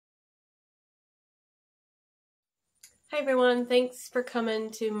Hi everyone, thanks for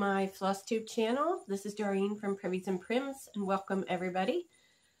coming to my Flosstube channel. This is Doreen from Privies and Prims, and welcome everybody.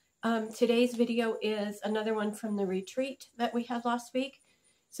 Today's video is another one from the retreat that we had last week.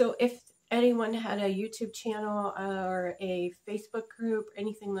 So if anyone had a YouTube channel or a Facebook group,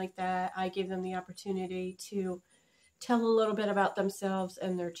 anything like that, I gave them the opportunity to tell a little bit about themselves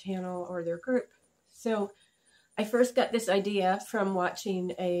and their channel or their group. So I first got this idea from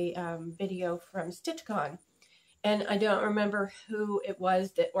watching a video from StitchCon. And I don't remember who it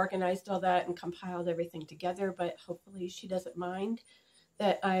was that organized all that and compiled everything together, but hopefully she doesn't mind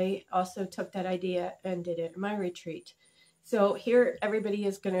that I also took that idea and did it in my retreat. So here everybody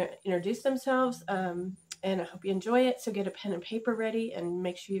is going to introduce themselves, and I hope you enjoy it. So get a pen and paper ready and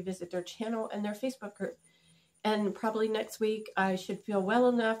make sure you visit their channel and their Facebook group. And probably next week I should feel well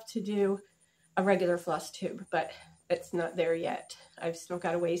enough to do a regular floss tube, but it's not there yet. I've still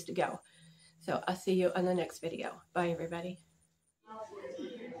got a ways to go. So I'll see you on the next video. Bye, everybody.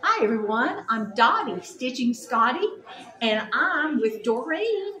 Hi, everyone. I'm Dottie, Stitching Scotty, and I'm with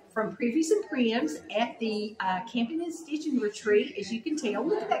Doreen from Privies and Prims at the Camping and Stitching Retreat. As you can tell,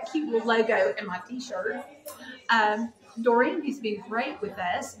 look at that cute little logo in my t-shirt. Doreen has been great with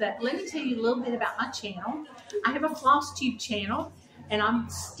us, but let me tell you a little bit about my channel. I have a Flosstube channel, and I'm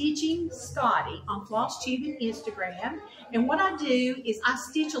Stitching Scotty on Flosstube and Instagram. And what I do is I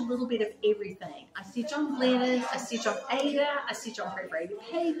stitch a little bit of everything. I stitch on linen, I stitch on Aida, I stitch on perforated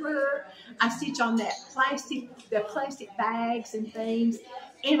paper, I stitch on the plastic bags and things.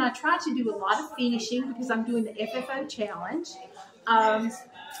 And I try to do a lot of finishing because I'm doing the FFO challenge.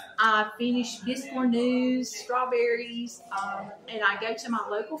 I finish Biscore News, strawberries, and I go to my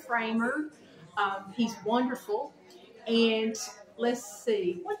local framer. He's wonderful. And let's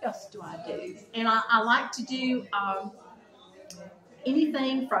see, what else do I do? And I like to do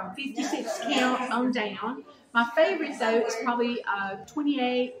anything from 56 count on down. My favorite, though, is probably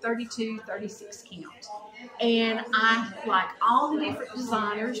 28, 32, 36 count. And I like all the different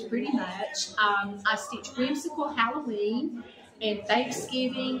designers pretty much. I stitch whimsical Halloween and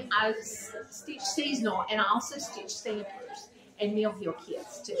Thanksgiving. I stitch seasonal, and I also stitch samplers and meal hill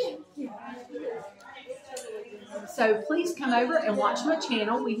kits, too. So please come over and watch my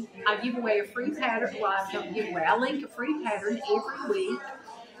channel. I give away a free pattern. Well, I don't give away. I link a free pattern every week,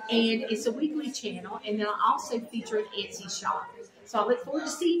 and it's a weekly channel. And then I also feature an Etsy shop. So I look forward to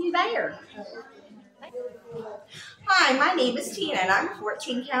seeing you there. Hi, my name is Tina, and I'm a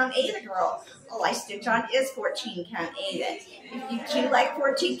 14 count Aida girl. All I stitch on is 14 count Aida. If you too like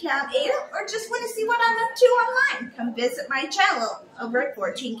 14 count Aida or just want to see what I'm up to online, come visit my channel over at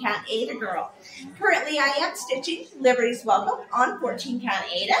 14 count Aida girl. Currently, I am stitching Liberty's Welcome on 14 count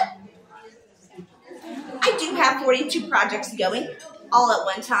Aida. I do have 42 projects going all at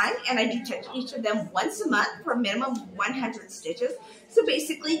one time, and I do touch each of them once a month for a minimum of 100 stitches. So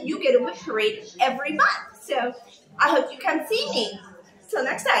basically, you get a whip parade every month. So I hope you come see me. Till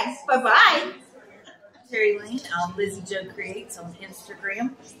next time, bye-bye. Terry Lane, Lizzie Joe Creates on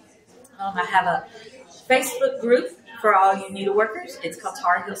Instagram. I have a Facebook group for all you needleworkers. It's called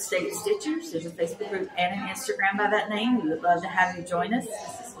Tar Heel State Stitchers. There's a Facebook group and an Instagram by that name. We would love to have you join us.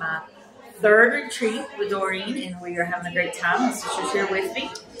 This is my third retreat with Doreen, and we are having a great time. The sisters here with me.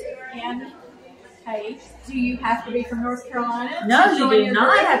 And hey, do you have to be from North Carolina? No, you do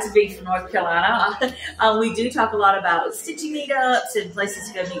not have to be from North Carolina. We do talk a lot about stitching meetups and places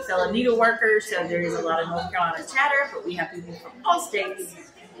to go meet fellow needleworkers. So there is a lot of North Carolina chatter, but we have people from all states.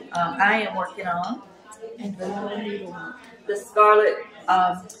 I am working on the Scarlet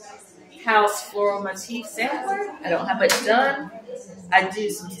House Floral Motif Sampler. I don't have much done. I do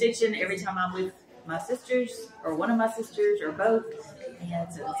some stitching every time I'm with my sisters, or one of my sisters, or both.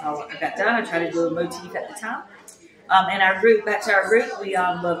 And so that's all I got done. I try to do a motif at the time. And our group, back to our group, we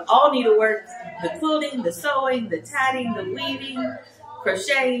love all needlework, the quilting, the sewing, the tatting, the weaving,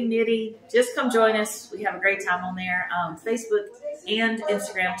 crocheting, knitting. Just come join us. We have a great time on there. Facebook and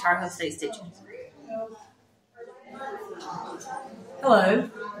Instagram, Tar Heel State Stitching. Hello,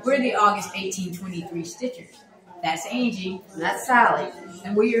 we're the August 1823 Stitchers. That's Angie, and that's Sally,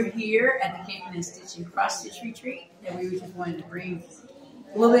 and we are here at the Camping and Stitching Cross Stitch Retreat, and we just wanted to bring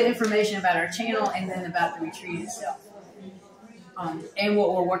a little bit of information about our channel and then about the retreat itself, and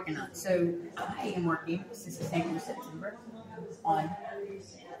what we're working on. So I am working since the 2nd of September on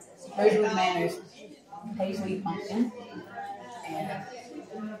Rosewood Manor's Paisley Pumpkin, and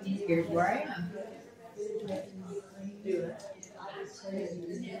here's where I am.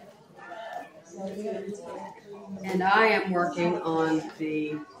 And I am working on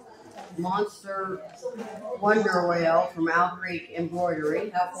the Monster Wonder Whale from Owl Creek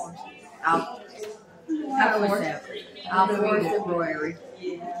Embroidery. How was that? Outdoor February.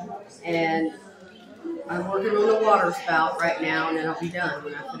 And I'm working on the water spout right now, and then I'll be done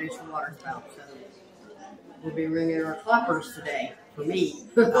when I finish the water spout. So we'll be ringing our clappers today for me.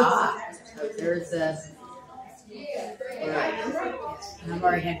 So there's the. Right. I've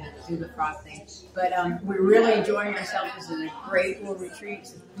already had to do the frog thing. But we're really enjoying ourselves. This is a great little retreat.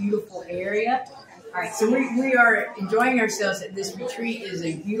 It's a beautiful area. All right, so we are enjoying ourselves at this retreat. It is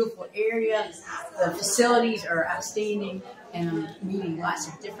a beautiful area. The facilities are outstanding, and I'm meeting lots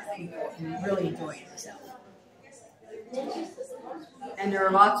of different people and really enjoying myself. And there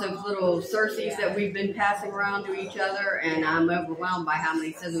are lots of little Circes that we've been passing around to each other, and I'm overwhelmed by how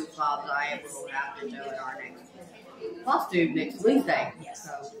many scissor swabs I will have to do at our next Flosstube next Wednesday.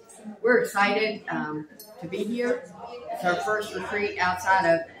 So we're excited to be here. It's our first retreat outside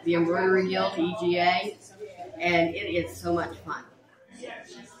of the Embroidery Guild, EGA, and it is so much fun.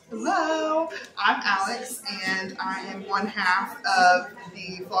 Hello, I'm Alex, and I am one half of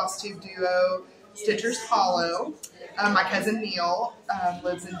the Flosstube duo Stitchers Hollow. My cousin Neil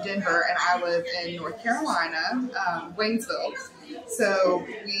lives in Denver, and I live in North Carolina, Waynesville. So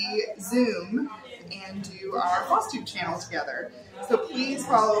we Zoom and do our Flosstube channel together. So please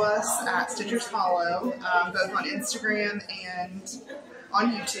follow us at Stitchers Hollow, both on Instagram and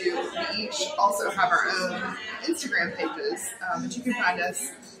on YouTube. We each also have our own Instagram pages, but you can find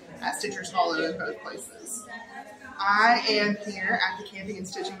us at Stitchers Hollow in both places. I am here at the Camping and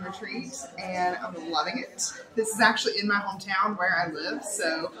Stitching Retreat, and I'm loving it. This is actually in my hometown where I live,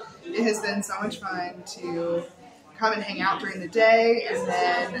 so it has been so much fun to come and hang out during the day and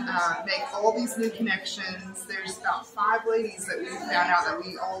then make all these new connections. There's about 5 ladies that we found out that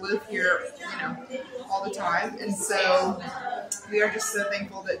we all live here, all the time, and so we are just so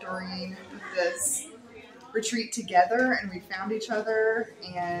thankful that Doreen put this retreat together and we found each other,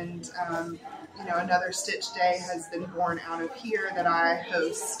 and another Stitch Day has been born out of here that I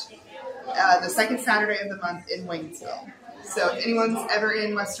host the second Saturday of the month in Waynesville. So if anyone's ever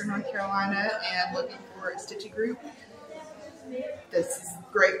in Western North Carolina and looking for a stitchy group, this is a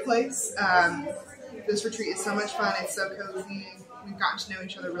great place. This retreat is so much fun. It's so cozy. We've gotten to know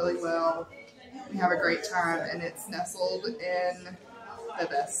each other really well. We have a great time, and it's nestled in the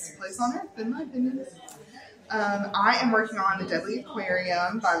best place on earth, in my opinion. I am working on The Deadly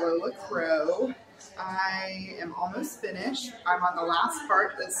Aquarium by Lola Crow. I am almost finished. I'm on the last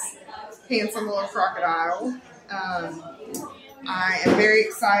part, this handsome little crocodile. I am very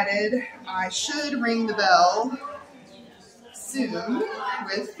excited. I should ring the bell soon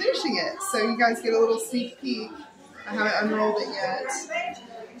with finishing it, so you guys get a little sneak peek. I haven't unrolled it yet,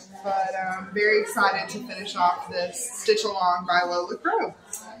 but I'm very excited to finish off this Stitch Along by Lola Crow.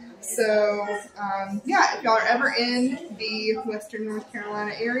 So, if y'all are ever in the Western North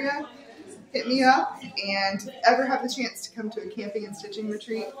Carolina area, hit me up, and if you ever have the chance to come to a camping and stitching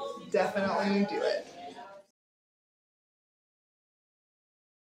retreat, definitely do it.